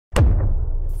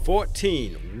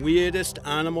14 Weirdest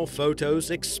Animal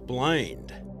Photos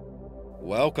Explained.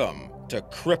 Welcome to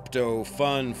Crypto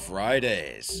Fun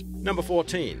Fridays. Number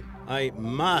 14. A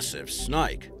massive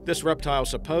snake. This reptile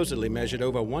supposedly measured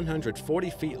over 140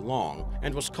 feet long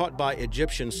and was caught by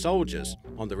Egyptian soldiers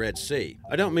on the Red Sea.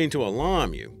 I don't mean to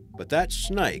alarm you, but that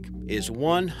snake is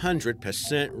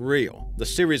 100% real. The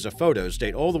series of photos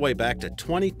date all the way back to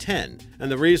 2010,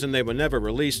 and the reason they were never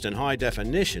released in high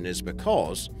definition is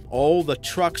because all the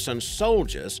trucks and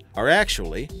soldiers are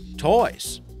actually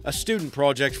toys. A student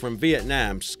project from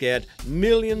Vietnam scared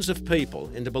millions of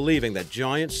people into believing that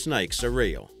giant snakes are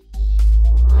real.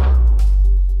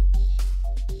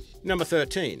 Number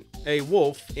 13. A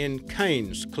wolf in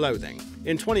cane's clothing.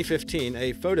 In 2015,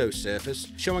 a photo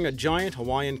surfaced showing a giant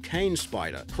Hawaiian cane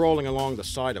spider crawling along the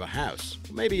side of a house.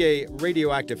 Maybe a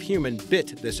radioactive human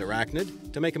bit this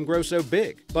arachnid to make him grow so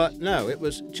big. But no, it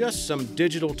was just some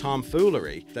digital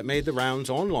tomfoolery that made the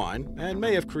rounds online and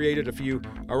may have created a few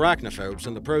arachnophobes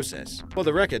in the process. For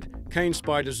the record, cane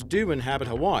spiders do inhabit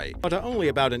Hawaii, but are only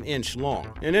about an inch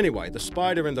long. And anyway, the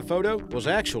spider in the photo was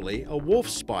actually a wolf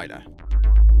spider.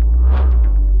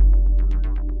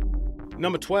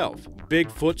 Number 12.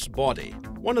 Bigfoot's body.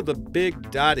 One of the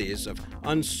big daddies of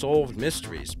unsolved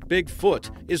mysteries,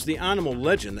 Bigfoot is the animal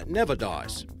legend that never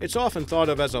dies. It's often thought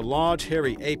of as a large,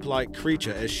 hairy, ape-like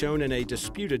creature as shown in a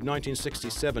disputed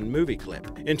 1967 movie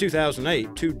clip. In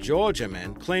 2008, two Georgia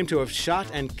men claimed to have shot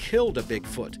and killed a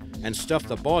Bigfoot and stuffed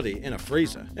the body in a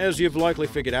freezer. As you've likely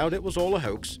figured out, it was all a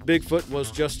hoax. Bigfoot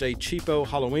was just a cheapo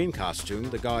Halloween costume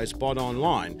the guys bought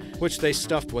online, which they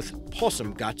stuffed with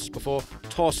possum guts before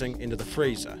tossing into the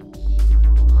freezer.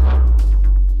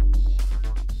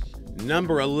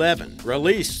 Number 11.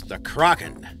 Release the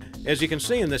Kraken. As you can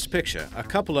see in this picture, a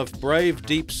couple of brave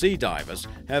deep-sea divers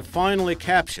have finally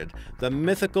captured the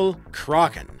mythical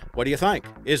Kraken. What do you think?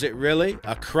 Is it really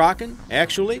a Kraken?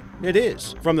 Actually, it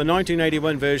is. From the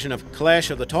 1981 version of Clash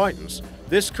of the Titans,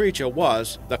 this creature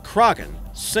was the Kraken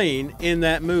seen in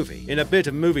that movie. In a bit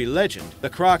of movie legend, the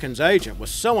Kraken's agent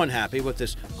was so unhappy with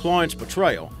his client's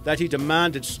portrayal that he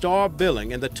demanded star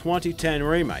billing in the 2010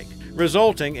 remake,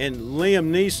 resulting in Liam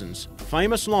Neeson's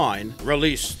famous line,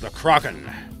 "Release the Kraken."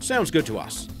 Sounds good to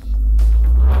us.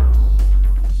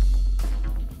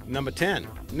 Number 10.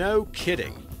 No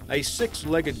kidding. A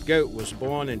six-legged goat was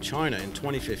born in China in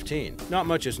 2015. Not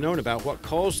much is known about what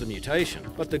caused the mutation,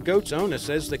 but the goat's owner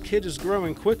says the kid is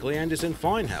growing quickly and is in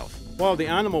fine health. While the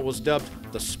animal was dubbed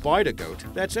the spider goat,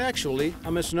 that's actually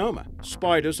a misnomer.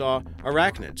 Spiders are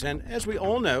arachnids, and as we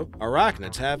all know,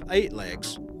 arachnids have 8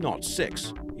 legs, not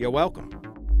 6. You're welcome.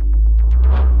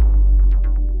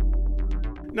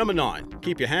 Number 9.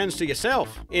 Keep your hands to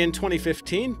yourself. In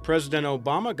 2015, President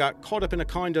Obama got caught up in a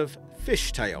kind of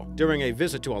fishtail. During a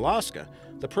visit to Alaska,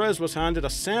 the Prez was handed a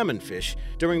salmon fish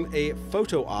during a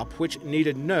photo op which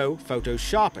needed no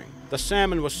photoshopping. The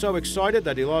salmon was so excited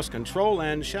that he lost control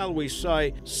and, shall we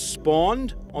say,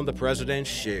 spawned on the president's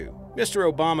shoe. Mr.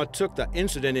 Obama took the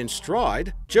incident in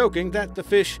stride, joking that the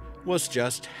fish was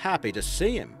just happy to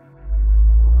see him.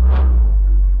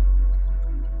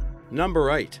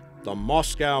 Number 8. The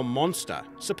Moscow Monster.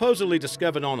 Supposedly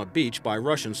discovered on a beach by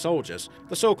Russian soldiers,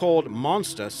 the so-called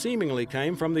monster seemingly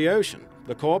came from the ocean.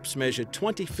 The corpse measured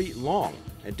 20 feet long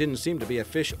and didn't seem to be a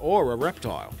fish or a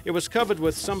reptile. It was covered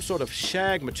with some sort of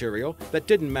shag material that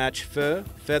didn't match fur,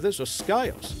 feathers, or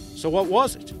scales. So what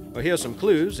was it? Well, here's some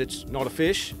clues. It's not a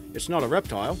fish, it's not a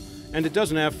reptile, and it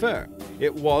doesn't have fur.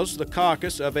 It was the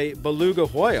carcass of a beluga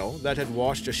whale that had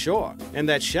washed ashore. And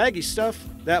that shaggy stuff,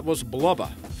 that was blubber.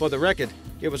 For the record,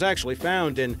 it was actually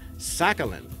found in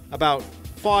Sakhalin, about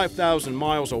 5,000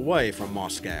 miles away from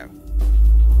Moscow.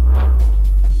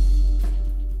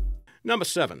 Number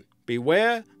 7.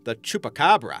 Beware the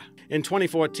chupacabra. In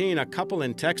 2014, a couple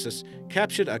in Texas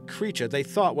captured a creature they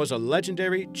thought was a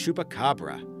legendary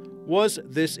chupacabra. Was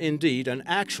this indeed an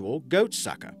actual goat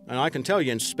sucker? And I can tell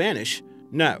you in Spanish,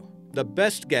 no. The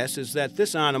best guess is that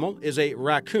this animal is a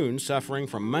raccoon suffering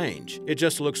from mange. It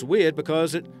just looks weird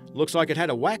because it looks like it had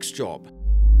a wax job.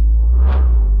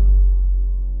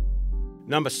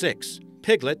 Number 6.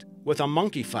 Piglet with a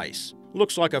monkey face.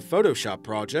 Looks like a Photoshop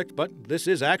project, but this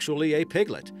is actually a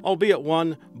piglet, albeit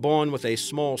one born with a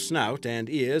small snout and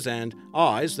ears and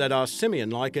eyes that are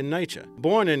simian-like in nature.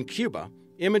 Born in Cuba,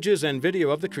 images and video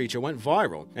of the creature went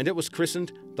viral, and it was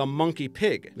christened the monkey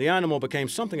pig. The animal became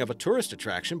something of a tourist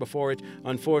attraction before it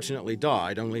unfortunately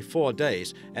died only 4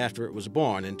 days after it was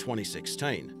born in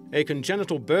 2016. A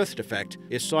congenital birth defect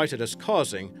is cited as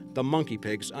causing the monkey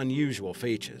pig's unusual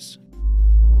features.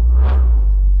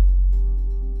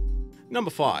 Number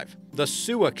 5. The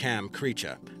sewer cam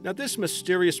creature. Now, this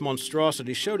mysterious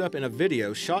monstrosity showed up in a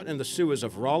video shot in the sewers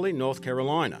of Raleigh, North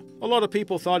Carolina. A lot of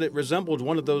people thought it resembled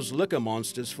one of those liquor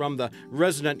monsters from the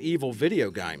Resident Evil video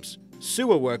games.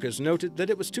 Sewer workers noted that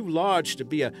it was too large to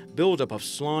be a buildup of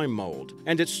slime mold,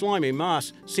 and its slimy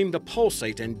mass seemed to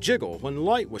pulsate and jiggle when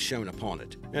light was shone upon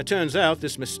it. It turns out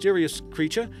this mysterious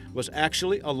creature was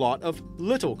actually a lot of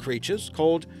little creatures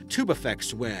called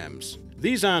tubifex worms.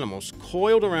 These animals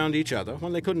coiled around each other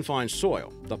when they couldn't find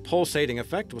soil. The pulsating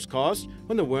effect was caused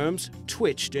when the worms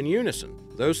twitched in unison.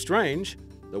 Though strange,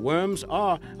 the worms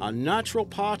are a natural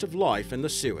part of life in the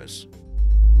sewers.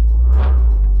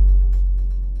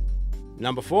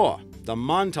 Number 4. The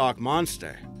Montauk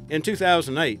Monster. In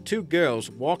 2008, 2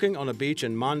 girls walking on a beach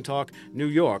in Montauk, New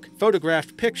York,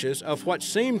 photographed pictures of what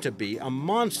seemed to be a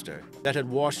monster that had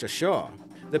washed ashore.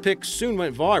 The pics soon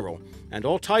went viral, and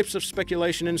all types of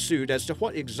speculation ensued as to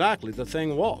what exactly the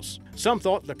thing was. Some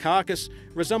thought the carcass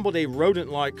resembled a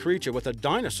rodent-like creature with a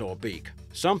dinosaur beak.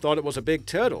 Some thought it was a big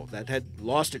turtle that had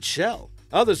lost its shell.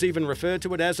 Others even referred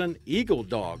to it as an eagle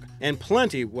dog, and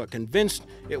plenty were convinced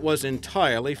it was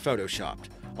entirely photoshopped.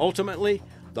 Ultimately,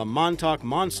 the Montauk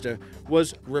Monster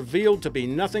was revealed to be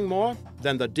nothing more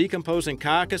than the decomposing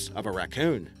carcass of a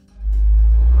raccoon.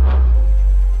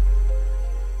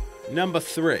 Number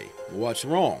 3. What's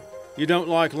wrong? You don't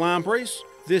like lampreys?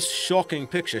 This shocking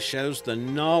picture shows the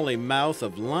gnarly mouth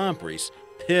of lampreys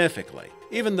perfectly.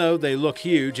 Even though they look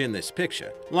huge in this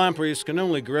picture, lampreys can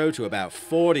only grow to about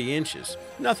 40 inches.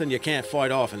 Nothing you can't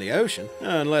fight off in the ocean,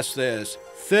 unless there's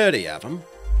 30 of them.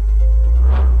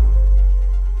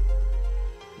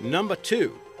 Number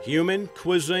 2. Human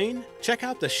cuisine? Check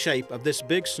out the shape of this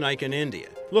big snake in India.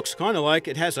 Looks kind of like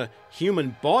it has a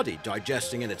human body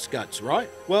digesting in its guts, right?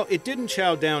 Well, it didn't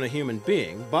chow down a human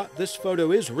being, but this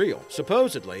photo is real.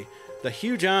 Supposedly, the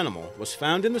huge animal was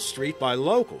found in the street by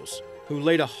locals who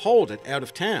later hauled it out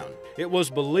of town. It was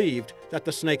believed that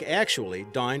the snake actually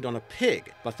dined on a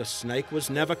pig, but the snake was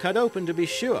never cut open to be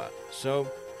sure. So,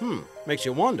 makes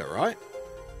you wonder, right?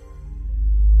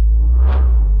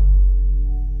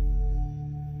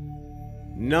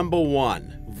 Number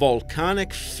 1.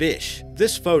 Volcanic fish.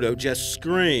 This photo just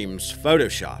screams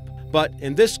Photoshop, but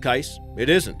in this case, it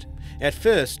isn't. At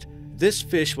first, this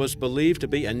fish was believed to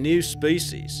be a new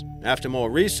species. After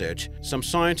more research, some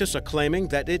scientists are claiming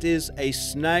that it is a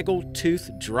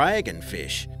snaggle-toothed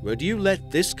dragonfish. Would you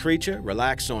let this creature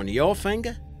relax on your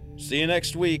finger? See you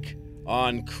next week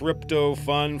on Crypto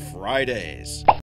Fun Fridays.